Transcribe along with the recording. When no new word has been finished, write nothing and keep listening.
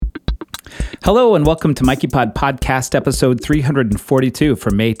Hello and welcome to Mikey Pod Podcast episode 342 for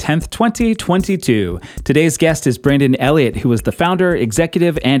May 10th, 2022. Today's guest is Brandon Elliott, who is the founder,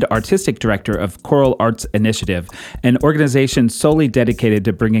 executive, and artistic director of Choral Arts Initiative, an organization solely dedicated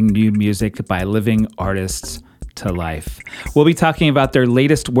to bringing new music by living artists to life. We'll be talking about their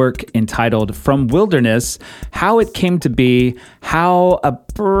latest work entitled From Wilderness, how it came to be, how a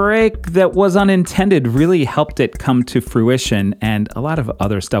break that was unintended really helped it come to fruition, and a lot of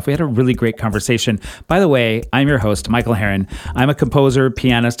other stuff. We had a really great conversation. By the way, I'm your host, Michael Herron. I'm a composer,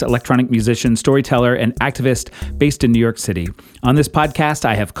 pianist, electronic musician, storyteller, and activist based in New York City. On this podcast,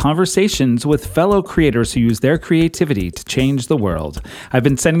 I have conversations with fellow creators who use their creativity to change the world. I've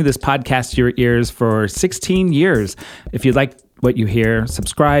been sending this podcast to your ears for 16 years. If you'd like what you hear,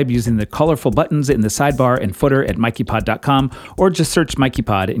 subscribe using the colorful buttons in the sidebar and footer at mikeypod.com, or just search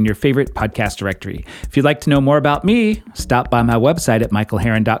MikeyPod in your favorite podcast directory. If you'd like to know more about me, stop by my website at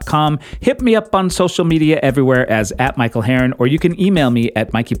michaelherron.com. Hit me up on social media everywhere as @michaelherron, or you can email me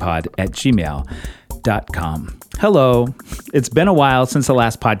at mikeypod@gmail.com. Hello. It's been a while since the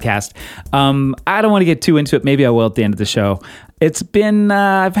last podcast. I don't want to get too into it. Maybe I will at the end of the show. It's been,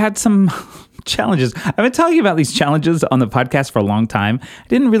 I've had some challenges. I've been talking about these challenges on the podcast for a long time. I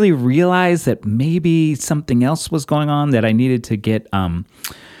didn't really realize that maybe something else was going on that I needed to get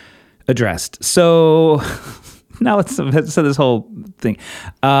addressed. So now let's this whole thing.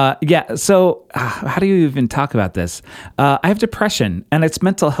 So how do you even talk about this? I have depression, and it's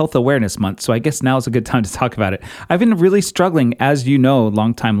Mental Health Awareness Month, so I guess now is a good time to talk about it. I've been really struggling, as you know,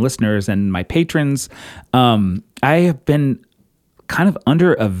 longtime listeners and my patrons. I have been kind of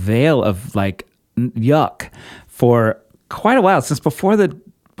under a veil of like yuck for quite a while, since before the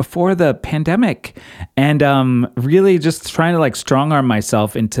pandemic, and really just trying to like strong arm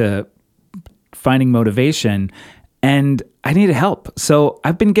myself into finding motivation, and I needed help. So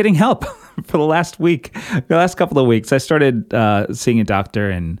I've been getting help for the last couple of weeks. I started seeing a doctor,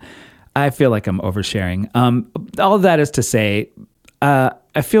 and I feel like I'm oversharing. All of that is to say, I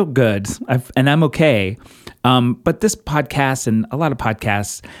feel good, and I'm okay. But this podcast and a lot of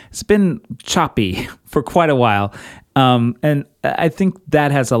podcasts, it's been choppy for quite a while. And I think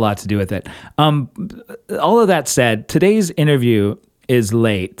that has a lot to do with it. All of that said, today's interview is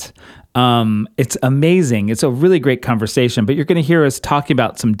late. It's amazing. It's a really great conversation, but you're going to hear us talking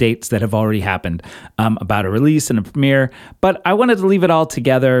about some dates that have already happened, about a release and a premiere. But I wanted to leave it all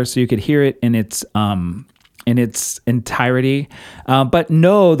together so you could hear it in its entirety. But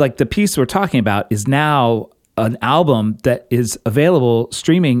no, like the piece we're talking about is now an album that is available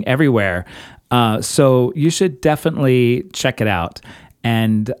streaming everywhere. So you should definitely check it out.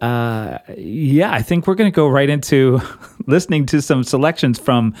 And I think we're going to go right into listening to some selections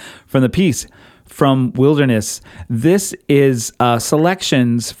from the piece, From Wilderness. This is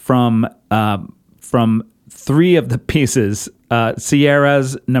selections from three of the pieces,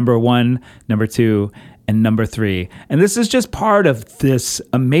 Sierra's number 1, number 2, and number 3. And this is just part of this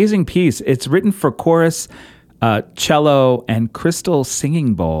amazing piece. It's written for chorus, cello, and crystal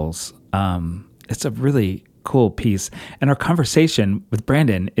singing bowls. It's a really cool piece. And our conversation with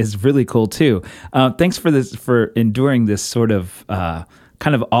Brandon is really cool too. Thanks for enduring this sort of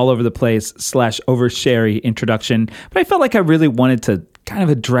kind of all over the place / oversharey introduction. But I felt like I really wanted to kind of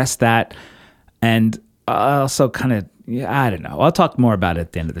address that, and also kind of, I don't know. I'll talk more about it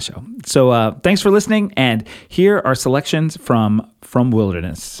at the end of the show. So thanks for listening, and here are selections from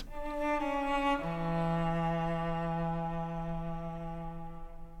Wilderness.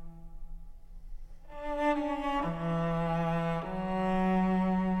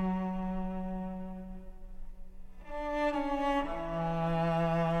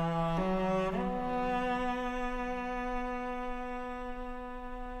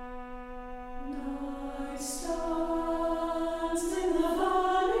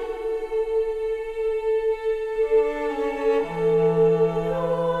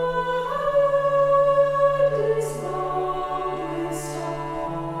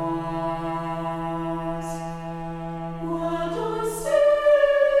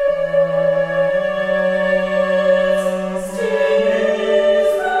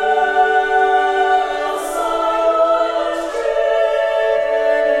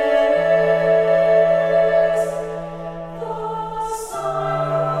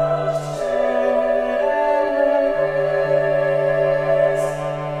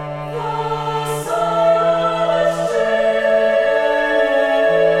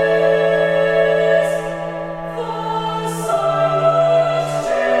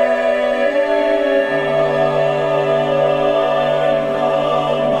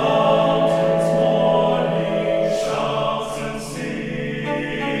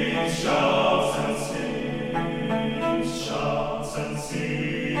 Shout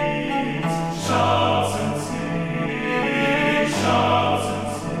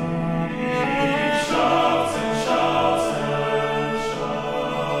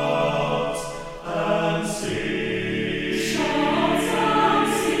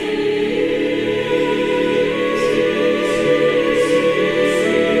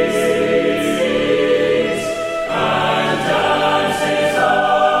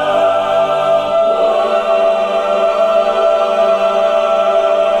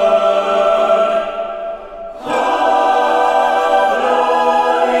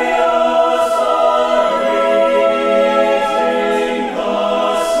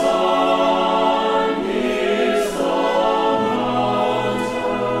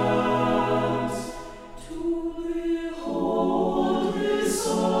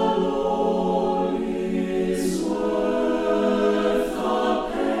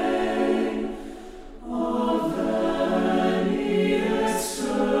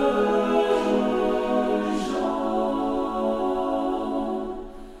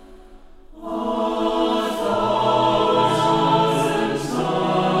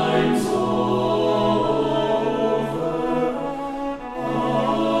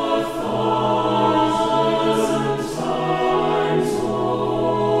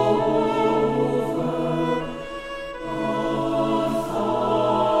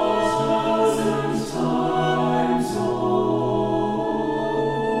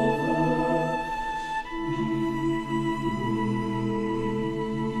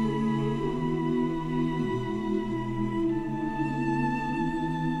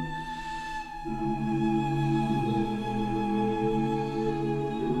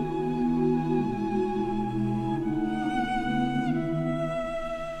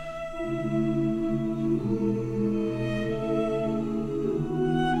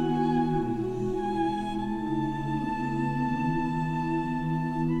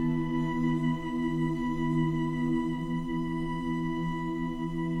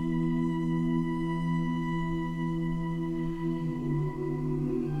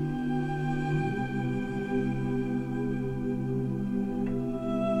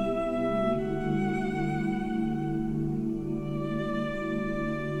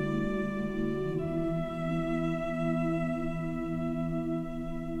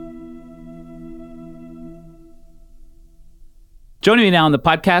Joining me now on the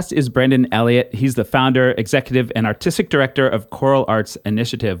podcast is Brandon Elliott. He's the founder, executive, and artistic director of Choral Arts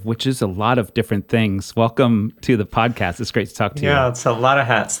Initiative, which is a lot of different things. Welcome to the podcast. It's great to talk to you. Yeah, it's a lot of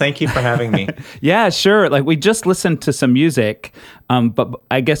hats. Thank you for having me. Yeah, sure. Like we just listened to some music, but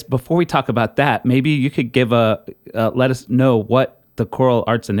I guess before we talk about that, maybe you could give let us know what the Choral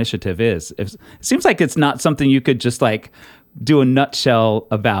Arts Initiative is. It seems like it's not something you could just like do a nutshell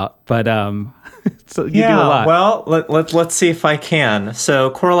about, but so you do a lot. Well, let's see if I can.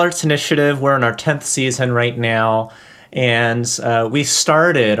 So Choral Arts Initiative, we're in our 10th season right now. And we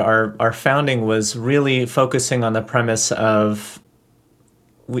started, our founding was really focusing on the premise of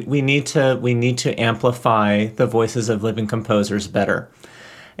we need to amplify the voices of living composers better.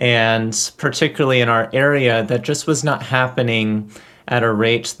 And particularly in our area, that just was not happening at a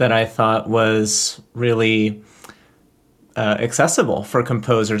rate that I thought was really accessible for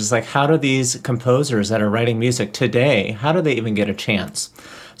composers. It's like, how do these composers that are writing music today, how do they even get a chance?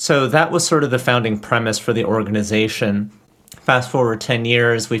 So that was sort of the founding premise for the organization. Fast forward 10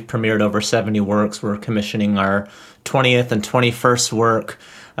 years, we've premiered over 70 works. We're commissioning our 20th and 21st work,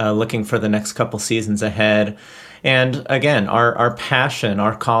 looking for the next couple seasons ahead. And again, our passion,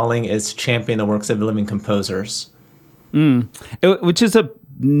 our calling is to champion the works of living composers. Which is a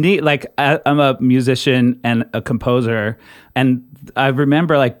neat, like I'm a musician and a composer, and I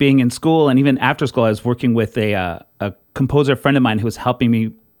remember like being in school and even after school, I was working with a composer friend of mine who was helping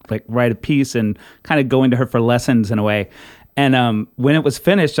me like write a piece and kind of going to her for lessons in a way. And when it was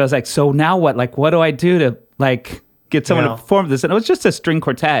finished, I was like, so now what? Like, what do I do to like get someone to perform this? And it was just a string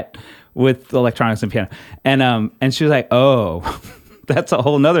quartet with electronics and piano. And she was like, oh, that's a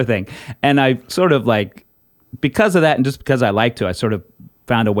whole nother thing. And I sort of like, because of that and just because I like to, I sort of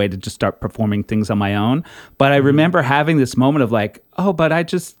found a way to just start performing things on my own. But I remember having this moment of like, oh, but I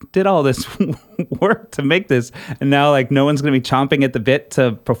just did all this work to make this. And now like no one's going to be chomping at the bit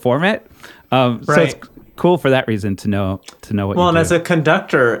to perform it. Right. So it's cool for that reason to know what you do. Well, and as a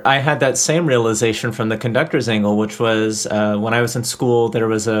conductor, I had that same realization from the conductor's angle, which was when I was in school, there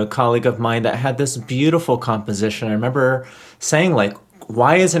was a colleague of mine that had this beautiful composition. I remember saying like,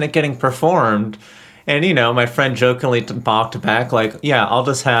 why isn't it getting performed? And, my friend jokingly balked back, like, yeah, I'll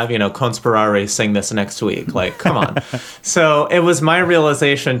just have, Conspirare sing this next week. Like, come on. So it was my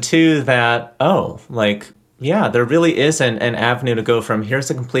realization, too, that, yeah, there really isn't an avenue to go from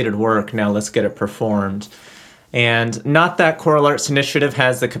here's a completed work, now let's get it performed. And not that Choral Arts Initiative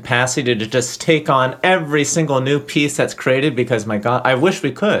has the capacity to just take on every single new piece that's created, because, my God, I wish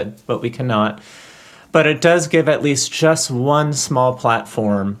we could, but we cannot. But it does give at least just one small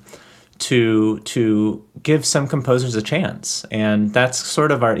platform to give some composers a chance. And that's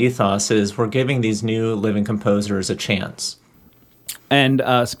sort of our ethos, is we're giving these new living composers a chance. And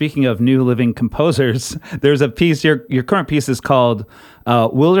speaking of new living composers, there's a piece, your current piece is called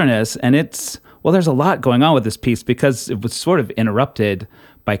Wilderness, and there's a lot going on with this piece because it was sort of interrupted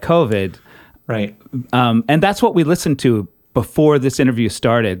by COVID. Right. And that's what we listened to before this interview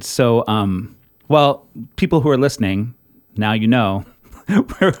started. So, people who are listening, now you know,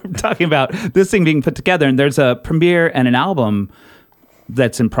 we're talking about this thing being put together, and there's a premiere and an album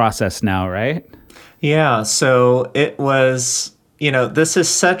that's in process now, right? Yeah. So it was, this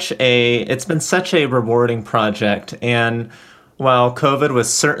is it's been such a rewarding project. And while COVID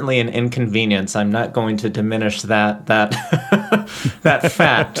was certainly an inconvenience, I'm not going to diminish that that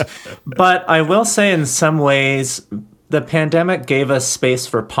fact. But I will say in some ways, the pandemic gave us space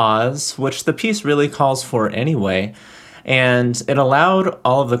for pause, which the piece really calls for anyway. And it allowed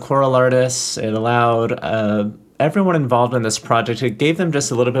all of the choral artists, it allowed everyone involved in this project, it gave them just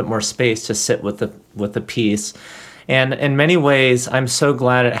a little bit more space to sit with the piece. And in many ways, I'm so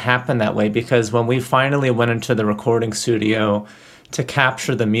glad it happened that way, because when we finally went into the recording studio to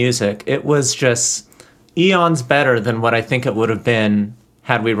capture the music, it was just eons better than what I think it would have been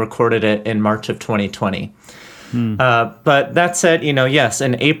had we recorded it in March of 2020. But that said, yes,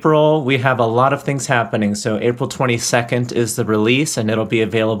 in April, we have a lot of things happening. So April 22nd is the release, and it'll be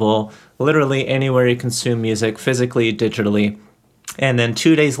available literally anywhere you consume music, physically, digitally. And then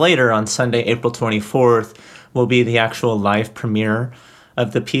 2 days later, on Sunday, April 24th, will be the actual live premiere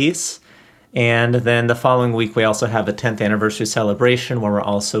of the piece. And then the following week, we also have a 10th anniversary celebration where we'll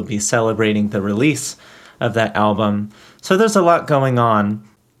also be celebrating the release of that album. So there's a lot going on.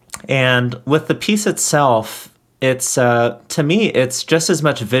 And with the piece itself, it's to me, it's just as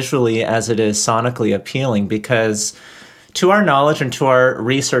much visually as it is sonically appealing, because to our knowledge and to our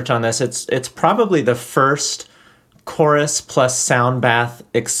research on this, it's probably the first chorus plus sound bath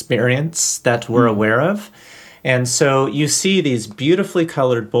experience that we're aware of. And so you see these beautifully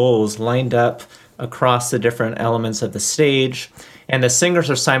colored bowls lined up across the different elements of the stage. And the singers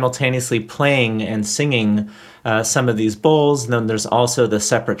are simultaneously playing and singing some of these bowls. And then there's also the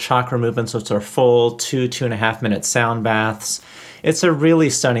separate chakra movements, which are full 2.5 minute sound baths. It's a really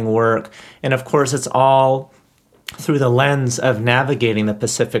stunning work. And of course, it's all through the lens of navigating the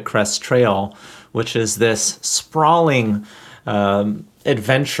Pacific Crest Trail, which is this sprawling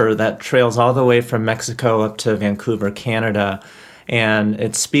adventure that trails all the way from Mexico up to Vancouver, Canada. And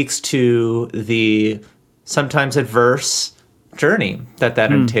it speaks to the sometimes adverse journey that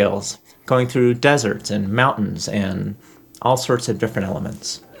entails, going through deserts and mountains and all sorts of different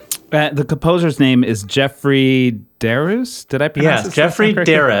elements. The composer's name is Jeffrey Darus. Did I pronounce it? Jeffrey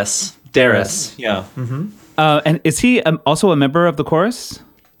Darus. Darus. Yeah. Mm-hmm. And is he also a member of the chorus?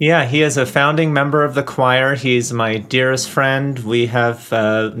 Yeah, he is a founding member of the choir. He's my dearest friend. We have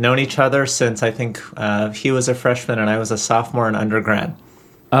known each other since I think he was a freshman and I was a sophomore in undergrad.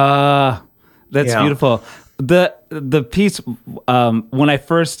 That's beautiful. The piece, when I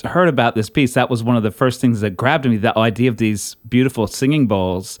first heard about this piece, that was one of the first things that grabbed me, the idea of these beautiful singing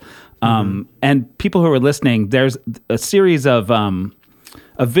bowls. And people who are listening, there's a series of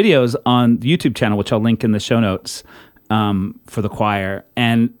videos on the YouTube channel, which I'll link in the show notes, for the choir.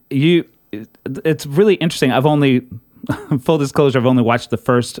 And it's really interesting. I've only, full disclosure, I've only watched the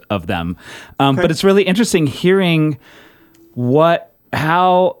first of them. But it's really interesting hearing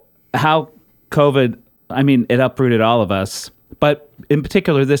how COVID, I mean, it uprooted all of us, but in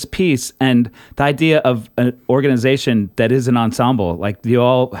particular this piece and the idea of an organization that is an ensemble, like you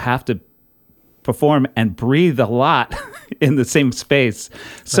all have to perform and breathe a lot in the same space.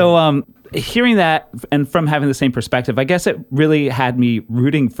 So hearing that and from having the same perspective, I guess it really had me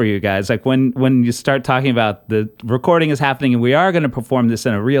rooting for you guys. Like when you start talking about the recording is happening and we are going to perform this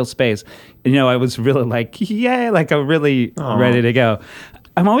in a real space, I was really like, yay, like I'm really ready to go.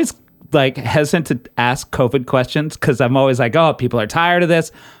 I'm always like hesitant to ask COVID questions because I'm always like, oh, people are tired of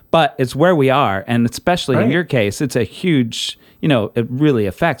this, but it's where we are. And especially in your case, it's a huge, it really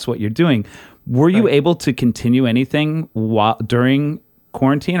affects what you're doing. Were you able to continue anything during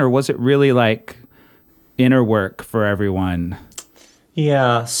quarantine, or was it really like inner work for everyone?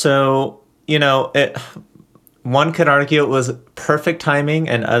 Yeah. So, one could argue it was perfect timing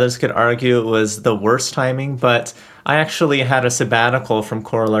and others could argue it was the worst timing, but I actually had a sabbatical from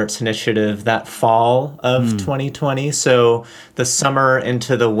Choral Arts Initiative that fall of 2020. So the summer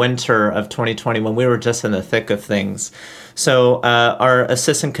into the winter of 2020 when we were just in the thick of things. So our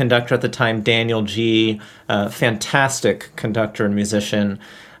assistant conductor at the time, Daniel G., fantastic conductor and musician,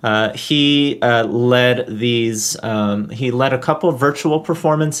 he led a couple of virtual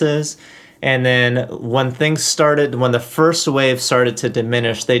performances. And then when the first wave started to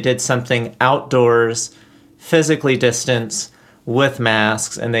diminish, they did something outdoors, physically distanced, with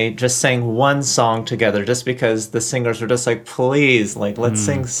masks, and they just sang one song together just because the singers were just like, please, like, let's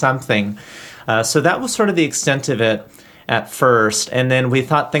sing something. So that was sort of the extent of it at first. And then we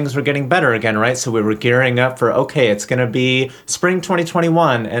thought things were getting better again, right? So we were gearing up for, okay, it's going to be spring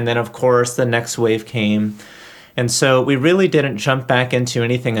 2021. And then, of course, the next wave came. And so we really didn't jump back into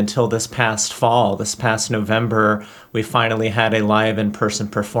anything until this past fall, this past November. We finally had a live in-person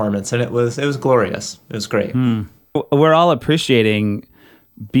performance, and it was glorious. It was great. We're all appreciating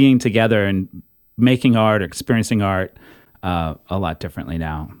being together and making art, experiencing art a lot differently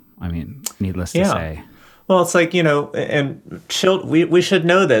now. I mean, needless to say. Well, it's like, and we should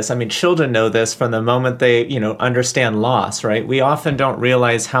know this. I mean, children know this from the moment they, understand loss, right? We often don't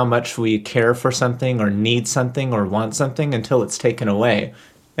realize how much we care for something or need something or want something until it's taken away.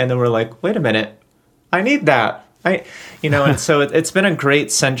 And then we're like, wait a minute, I need that. And so it's been a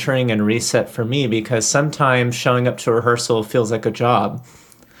great centering and reset for me because sometimes showing up to rehearsal feels like a job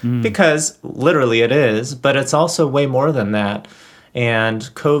because literally it is, but it's also way more than that. And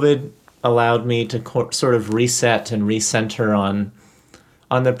COVID allowed me to sort of reset and recenter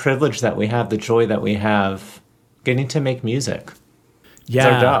on the privilege that we have, the joy that we have, getting to make music. Yeah.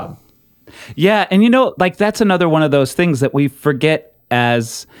 It's our job. Yeah, and like that's another one of those things that we forget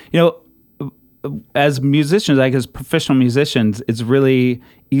as musicians, like as professional musicians, it's really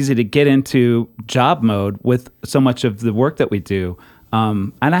easy to get into job mode with so much of the work that we do.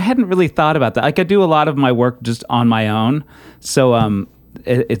 And I hadn't really thought about that. Like I do a lot of my work just on my own. So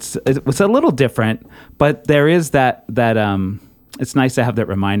it's a little different, but there is that it's nice to have that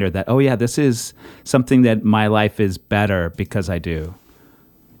reminder that, oh yeah, this is something that my life is better because I do.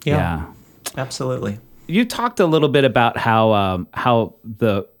 Yeah. Absolutely. You talked a little bit about how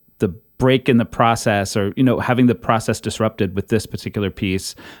the break in the process, or having the process disrupted with this particular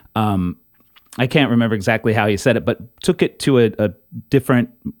piece. I can't remember exactly how you said it, but took it to a different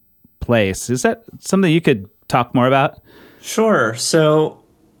place. Is that something you could talk more about? Sure. So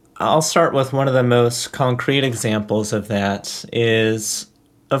I'll start with one of the most concrete examples of that is,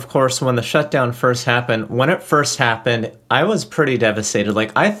 of course, when the shutdown first happened. When it first happened, I was pretty devastated.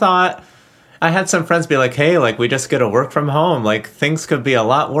 Like, I thought, I had some friends be like, hey, like, we just get to work from home. Like, things could be a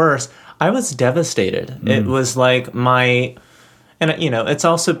lot worse. I was devastated. It was like and it's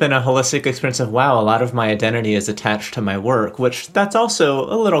also been a holistic experience of, wow, a lot of my identity is attached to my work, which that's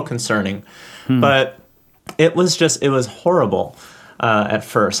also a little concerning. But it was horrible at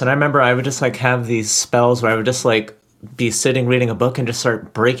first. And I remember I would just like have these spells where I would just like be sitting reading a book and just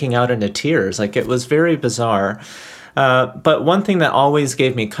start breaking out into tears. Like, it was very bizarre. But one thing that always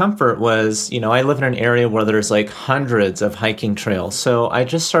gave me comfort was, I live in an area where there's like hundreds of hiking trails. So I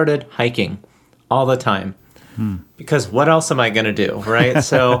just started hiking all the time. Because what else am I going to do, right?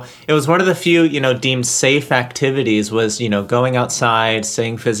 So it was one of the few, deemed safe activities was, going outside,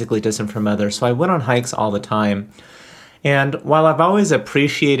 staying physically distant from others. So I went on hikes all the time. And while I've always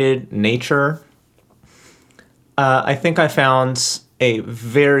appreciated nature, I think I found a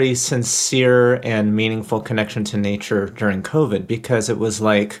very sincere and meaningful connection to nature during COVID, because it was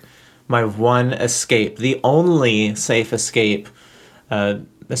like my one escape, the only safe escape,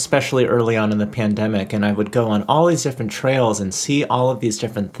 especially early on in the pandemic. And I would go on all these different trails and see all of these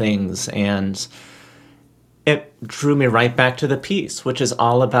different things. And it drew me right back to the peace, which is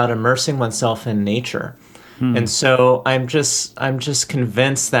all about immersing oneself in nature. And so I'm just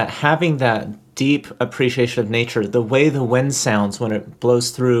convinced that having that deep appreciation of nature, the way the wind sounds when it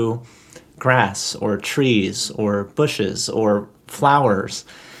blows through grass or trees or bushes or flowers,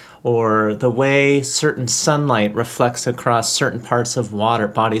 or the way certain sunlight reflects across certain parts of water,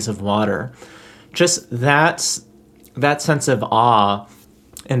 bodies of water, just that sense of awe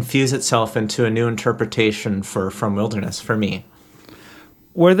infuse itself into a new interpretation From Wilderness for me.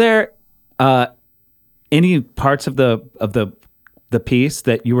 Were there any parts of the piece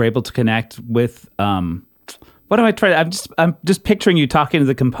that you were able to connect with? What am I trying? I'm just picturing you talking to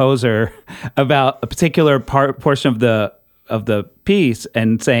the composer about a particular portion of the piece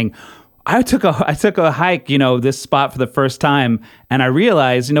and saying, I took a hike, this spot for the first time, and I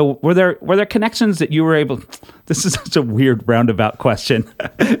realized, were there connections that you were able? This is such a weird roundabout question.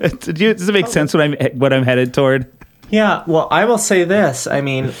 Does it make sense what I'm headed toward? Yeah, well, I will say this. I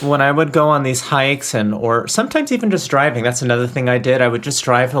mean, when I would go on these hikes or sometimes even just driving, that's another thing I did. I would just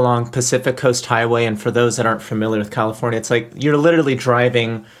drive along Pacific Coast Highway. And for those that aren't familiar with California, it's like you're literally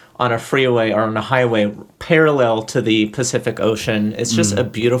driving on a freeway or on a highway parallel to the Pacific Ocean. It's just a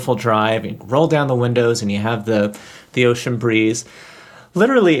beautiful drive. You roll down the windows and you have the ocean breeze.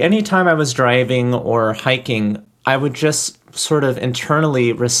 Literally, anytime I was driving or hiking, I would just sort of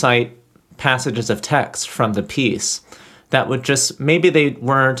internally recite passages of text from the piece that would just, maybe they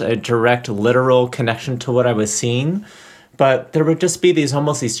weren't a direct literal connection to what I was seeing, but there would just be these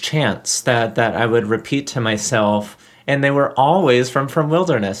chants that I would repeat to myself, and they were always from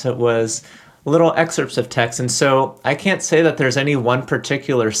Wilderness. It was little excerpts of text. And so I can't say that there's any one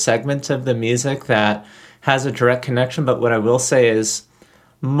particular segment of the music that has a direct connection, but what I will say is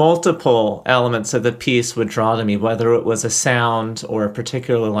multiple elements of the piece would draw to me, whether it was a sound or a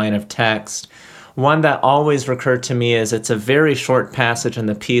particular line of text. One that always recurred to me is, it's a very short passage in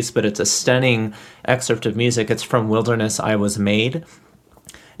the piece, but it's a stunning excerpt of music. It's from Wilderness, I Was Made.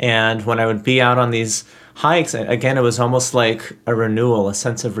 And when I would be out on these hikes, again, it was almost like a renewal, a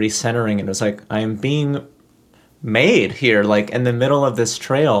sense of recentering. And it was like, I am being made here, like in the middle of this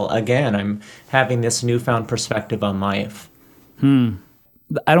trail. Again, I'm having this newfound perspective on life.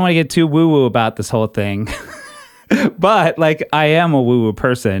 I don't want to get too woo-woo about this whole thing, but like, I am a woo-woo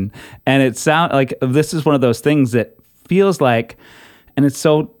person, and it sounds like this is one of those things that feels like, and it's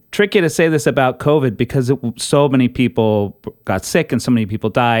so tricky to say this about COVID because so many people got sick and so many people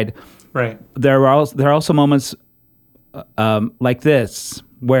died. Right. There are also moments like this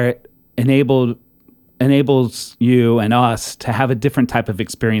where it enables you and us to have a different type of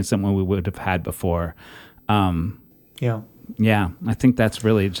experience than what we would have had before. Yeah, I think that's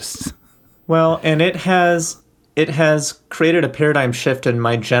really just... Well, and it has created a paradigm shift in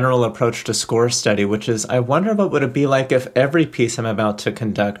my general approach to score study, which is, I wonder what would it be like if every piece I'm about to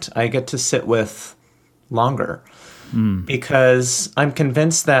conduct, I get to sit with longer. Because I'm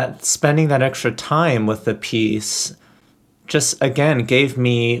convinced that spending that extra time with the piece just, again, gave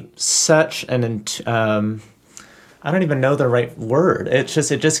me such an... I don't even know the right word. It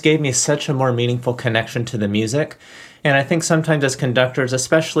just gave me such a more meaningful connection to the music. And I think sometimes as conductors,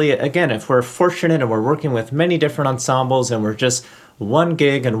 especially again, if we're fortunate and we're working with many different ensembles and we're just one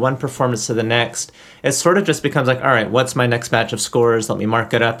gig and one performance to the next, it sort of just becomes like, all right, what's my next batch of scores? Let me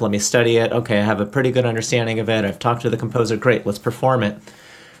mark it up. Let me study it. Okay, I have a pretty good understanding of it. I've talked to the composer. Great, let's perform it.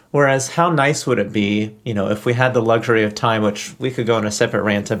 Whereas how nice would it be, if we had the luxury of time, which we could go on a separate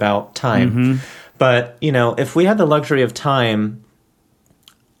rant about time. But, if we had the luxury of time,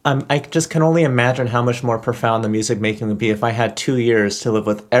 I just can only imagine how much more profound the music making would be if I had 2 years to live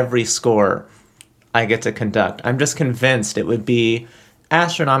with every score I get to conduct. I'm just convinced it would be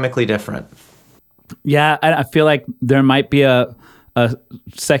astronomically different. Yeah, I feel like there might be a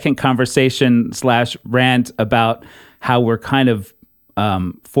second conversation / rant about how we're kind of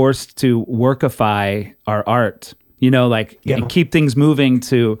forced to workify our art, and keep things moving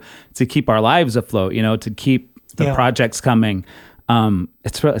to keep our lives afloat, to keep the projects coming.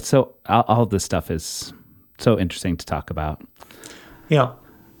 It's so all this stuff is so interesting to talk about. Yeah.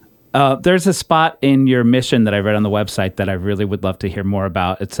 There's a spot in your mission that I read on the website that I really would love to hear more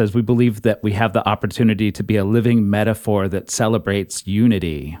about. It says, we believe that we have the opportunity to be a living metaphor that celebrates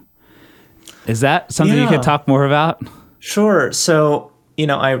unity. Is that something you could talk more about? Sure. So,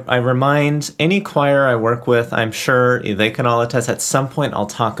 I remind any choir I work with, I'm sure they can all attest at some point I'll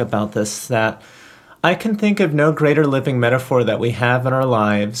talk about this, that I can think of no greater living metaphor that we have in our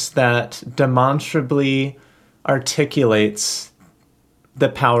lives that demonstrably articulates the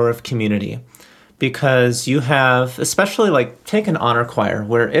power of community. Because you have, especially take an honor choir,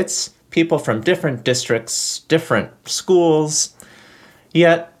 where it's people from different districts, different schools,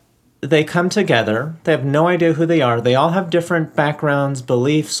 yet they come together. They have no idea who they are. They all have different backgrounds,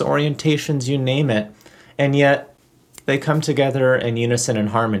 beliefs, orientations, you name it. And yet they come together in unison and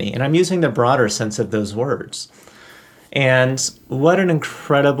harmony. And I'm using the broader sense of those words. And what an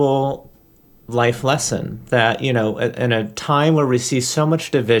incredible life lesson that, in a time where we see so much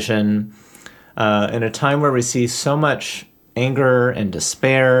division, in a time where we see so much anger and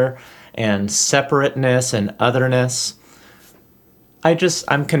despair and separateness and otherness,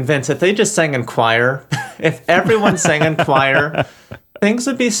 I'm convinced if they just sang in choir, if everyone sang in choir, things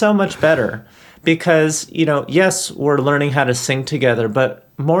would be so much better. Because, yes, we're learning how to sing together, but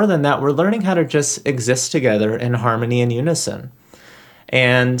more than that, we're learning how to just exist together in harmony and unison.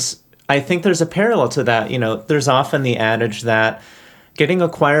 And I think there's a parallel to that. There's often the adage that getting a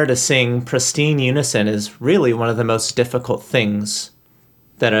choir to sing pristine unison is really one of the most difficult things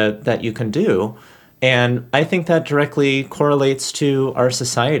that you can do. And I think that directly correlates to our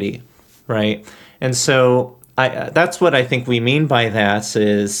society, right? And so that's what I think we mean by that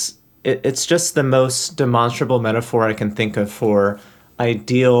is it's just the most demonstrable metaphor I can think of for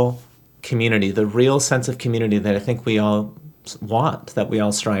ideal community, the real sense of community that I think we all want, that we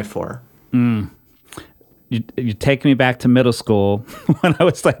all strive for. You take me back to middle school when I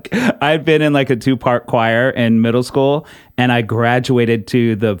was I'd been in a 2-part choir in middle school, and I graduated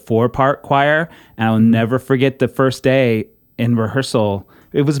to the 4-part choir, and I'll never forget the first day in rehearsal.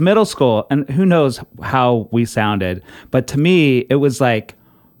 It was middle school, and who knows how we sounded, but to me, it was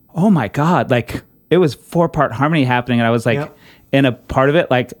oh my God, it was 4-part harmony happening, and I was in a part of it.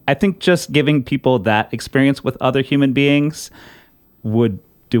 I think just giving people that experience with other human beings would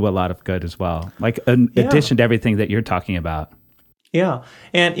do a lot of good as well, in addition to everything that you're talking about. Yeah.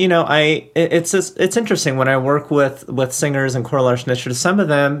 And, it's interesting when I work with singers and Choral Arts Initiative, some of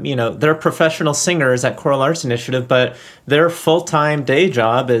them, they're professional singers at Choral Arts Initiative, but their full-time day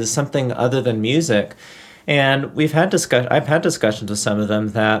job is something other than music. And I've had discussions with some of them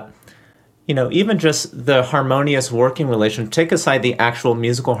that, even just the harmonious working relation, take aside the actual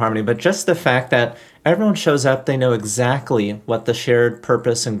musical harmony, but just the fact that everyone shows up, they know exactly what the shared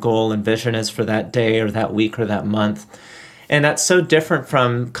purpose and goal and vision is for that day or that week or that month. And that's so different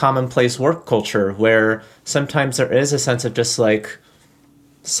from commonplace work culture, where sometimes there is a sense of just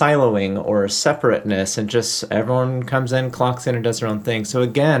siloing or separateness, and just everyone comes in, clocks in, and does their own thing. So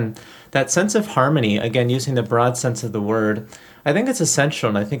again, that sense of harmony, again, using the broad sense of the word, I think it's essential,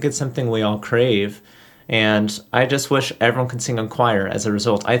 and I think it's something we all crave. And I just wish everyone could sing in choir as a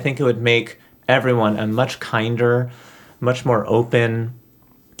result. I think it would make everyone a much kinder, much more open,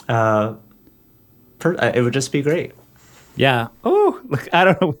 it would just be great. Yeah. Oh, look, I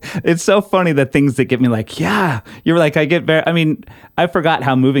don't know. It's so funny the things that get me you're I forgot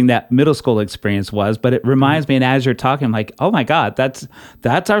how moving that middle school experience was, but it reminds me, and as you're talking, I'm oh my God, that's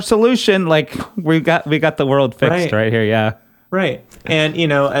our solution. We got the world fixed right here. Yeah. Right.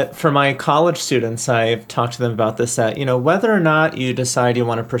 And, for my college students, I've talked to them about this, that, whether or not you decide you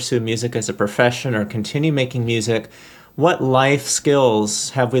want to pursue music as a profession or continue making music, what life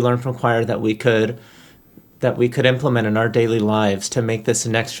skills have we learned from choir that we could that we could implement in our daily lives to make this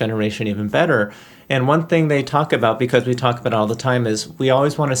next generation even better. And one thing they talk about, because we talk about it all the time, is we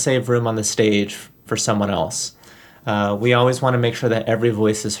always want to save room on the stage for someone else. We always want to make sure that every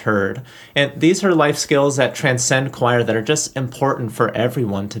voice is heard. And these are life skills that transcend choir that are just important for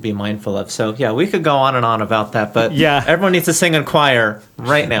everyone to be mindful of. So yeah, we could go on and on about that, but Yeah. everyone needs to sing in choir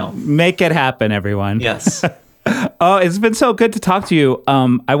right now. Make it happen, everyone. Yes. Oh, it's been so good to talk to you.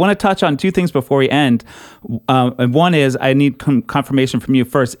 I want to touch on two things before we end. And one is I need confirmation from you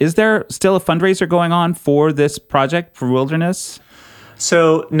first. Is there still a fundraiser going on for this project for Wilderness?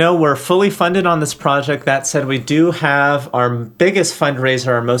 So no, we're fully funded on this project. That said, we do have our biggest fundraiser,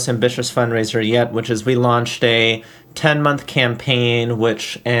 our most ambitious fundraiser yet, which is we launched a 10-month campaign,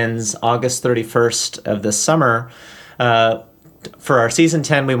 which ends August 31st of this summer. For our season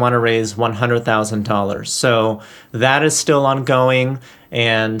 10, we want to raise $100,000. So that is still ongoing,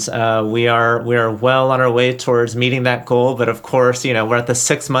 and we are well on our way towards meeting that goal. But of course, we're at the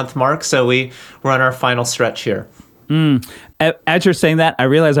 6-month mark, so we're on our final stretch here. As you're saying that, I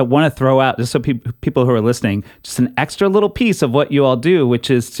realize I want to throw out, just so people who are listening, just an extra little piece of what you all do, which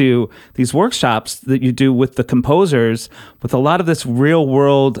is to these workshops that you do with the composers, with a lot of this real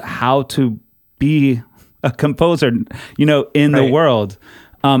world, how to be a composer, in the world.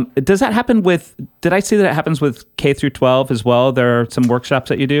 Does that happen did I see that it happens with K through 12 as well? There are some workshops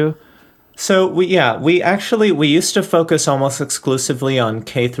that you do? So we used to focus almost exclusively on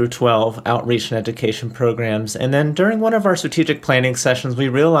K through 12 outreach and education programs. And then during one of our strategic planning sessions, we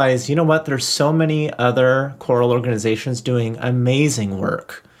realized, there's so many other choral organizations doing amazing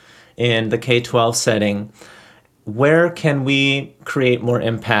work in the K-12 setting. Where can we create more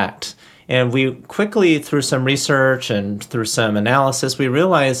impact? And we quickly, through some research and through some analysis, we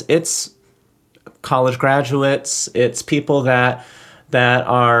realized it's college graduates, it's people that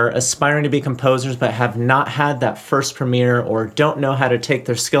are aspiring to be composers but have not had that first premiere or don't know how to take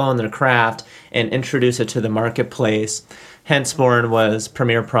their skill and their craft and introduce it to the marketplace. Henceborn was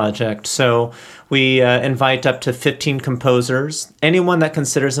Premiere Project. So we invite up to 15 composers, anyone that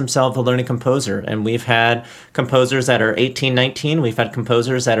considers himself a learning composer. And we've had composers that are 18, 19. We've had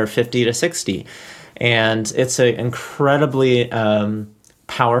composers that are 50 to 60. And it's an incredibly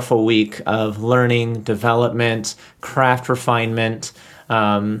powerful week of learning, development, craft refinement.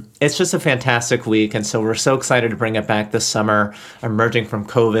 It's just a fantastic week. And so we're so excited to bring it back this summer, emerging from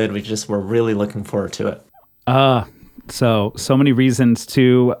COVID. We're really looking forward to it. So many reasons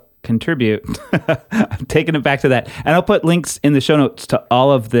to contribute. I'm taking it back to that. And I'll put links in the show notes to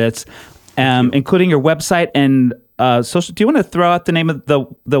all of this, including your website and social. Do you want to throw out the name of the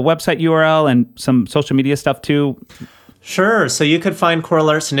website URL and some social media stuff too? Sure. So you could find Choral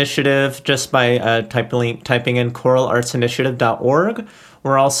Arts Initiative just by typing in choralartsinitiative.org.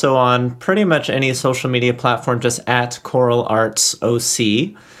 We're also on pretty much any social media platform, just at Choral Arts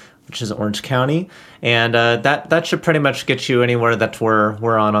OC, which is Orange County. And that should pretty much get you anywhere that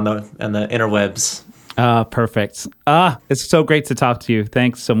we're on the interwebs. Perfect. It's so great to talk to you.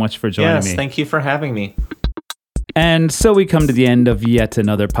 Thanks so much for joining me. Yes, thank you for having me. And so we come to the end of yet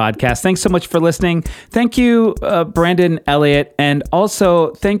another podcast. Thanks so much for listening. Thank you, Brandon Elliott, and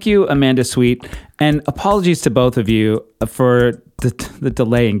also thank you, Amanda Sweet. And apologies to both of you for the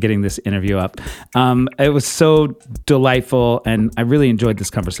delay in getting this interview up. It was so delightful, and I really enjoyed this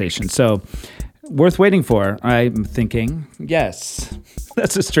conversation. So worth waiting for, I'm thinking. Yes.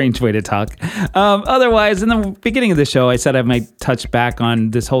 That's a strange way to talk. Otherwise, in the beginning of the show, I said I might touch back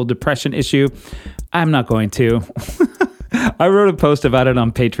on this whole depression issue. I'm not going to. I wrote a post about it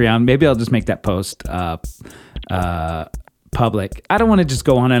on Patreon. Maybe I'll just make that post public. I don't want to just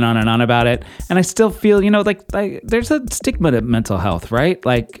go on and on and on about it. And I still feel, like there's a stigma to mental health, right?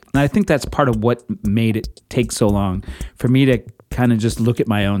 And I think that's part of what made it take so long for me to kind of just look at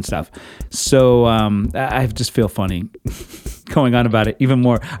my own stuff. So I just feel funny going on about it even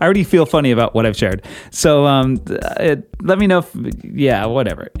more. I already feel funny about what I've shared. So let me know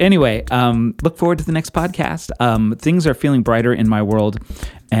whatever. Anyway, look forward to the next podcast. Things are feeling brighter in my world,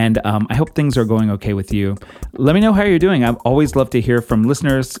 and I hope things are going okay with you. Let me know how you're doing. I always love to hear from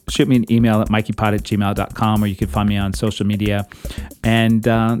listeners. Shoot me an email at mikeypod@gmail.com, or you can find me on social media. And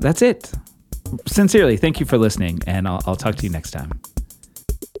that's it. Sincerely, thank you for listening, and I'll talk to you next time.